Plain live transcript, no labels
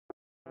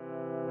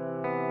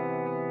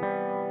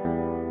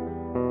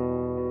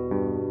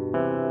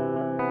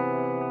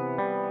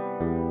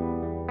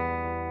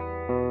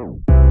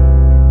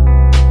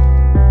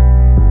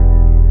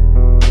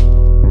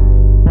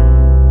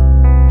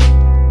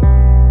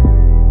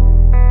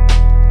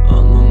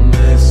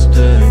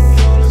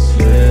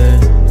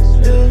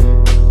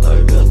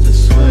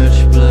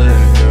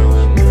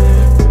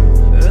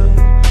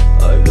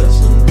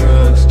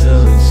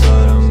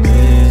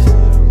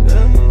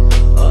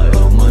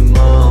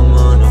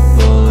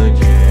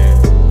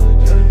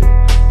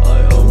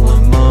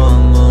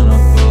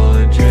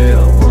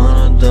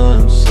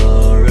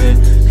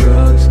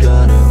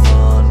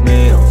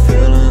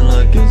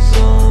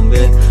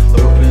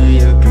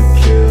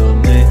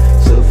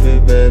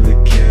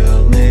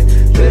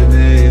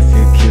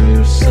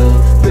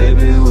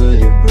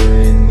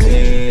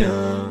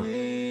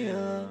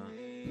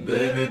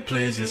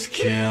just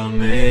kill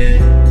me.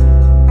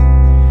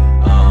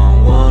 I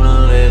don't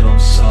wanna live, I'm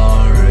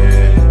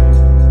sorry.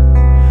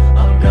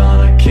 I'm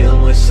gonna kill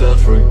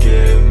myself,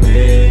 forgive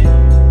me.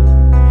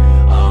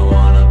 I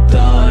wanna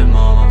die,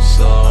 mom, I'm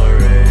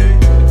sorry.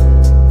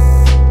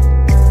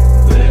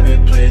 Baby,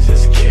 please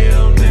just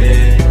kill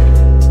me.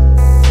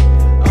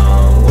 I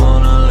don't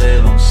wanna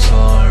live, I'm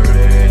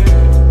sorry.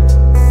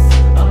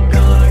 I'm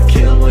gonna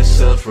kill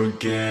myself,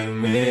 forgive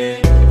me.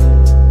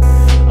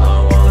 I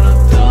wanna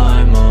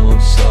die, mom,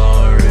 I'm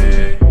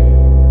sorry.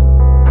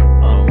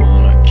 I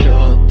wanna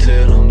cut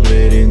till I'm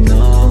bleeding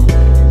now.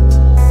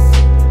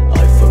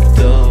 I fucked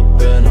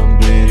up and I'm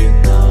bleeding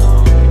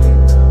now.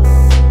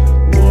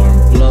 Warm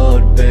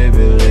blood,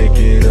 baby, lick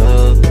it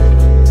up.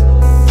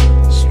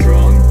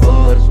 Strong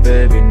bodies,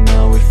 baby,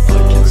 now we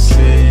fuck. I can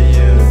see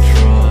you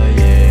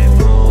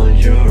trying all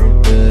your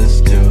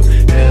best to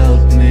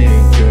help me,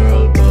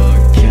 girl, but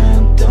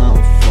can't damn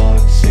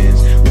fuck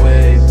since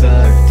way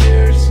back.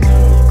 There's no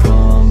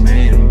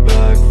coming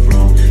back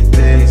from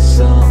this.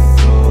 I'm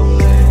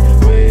calling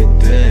with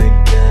the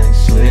gang,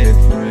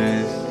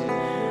 slipperies.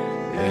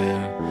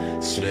 Yeah,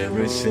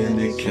 slippery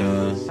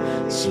syndicate,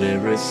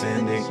 slippery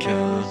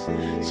syndicate,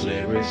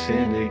 slippery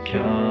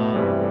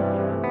syndicate.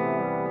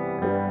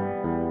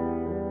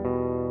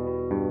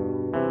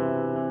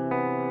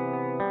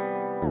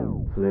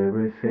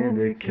 Slippery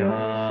syndicate.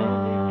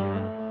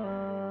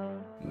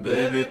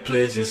 Baby,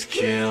 please just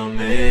kill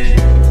me.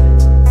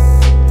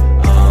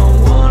 I don't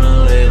wanna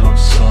live, I'm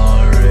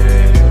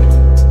sorry.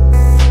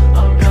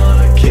 I'm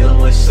gonna kill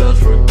myself,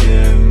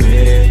 forgive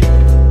me.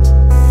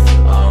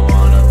 I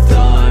wanna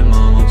die,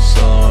 mom, I'm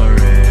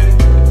sorry.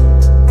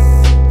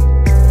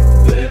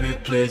 Baby,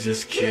 please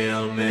just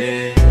kill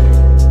me. I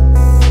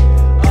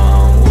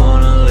don't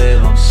wanna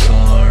live, I'm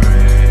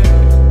sorry.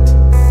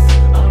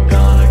 I'm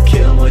gonna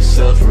kill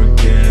myself,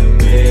 forgive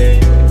me.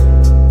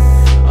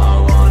 I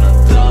wanna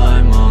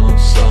die, mom, I'm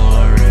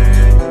sorry.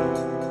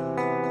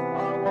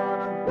 I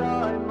wanna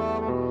die,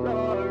 mom, I'm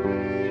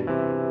sorry.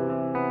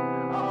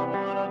 I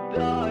wanna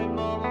die,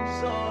 mom, I'm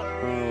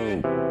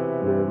sorry.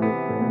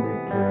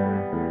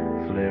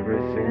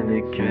 Slippery syndicate, slippery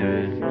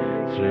syndicate,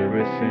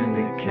 slippery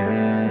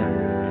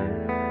syndicate.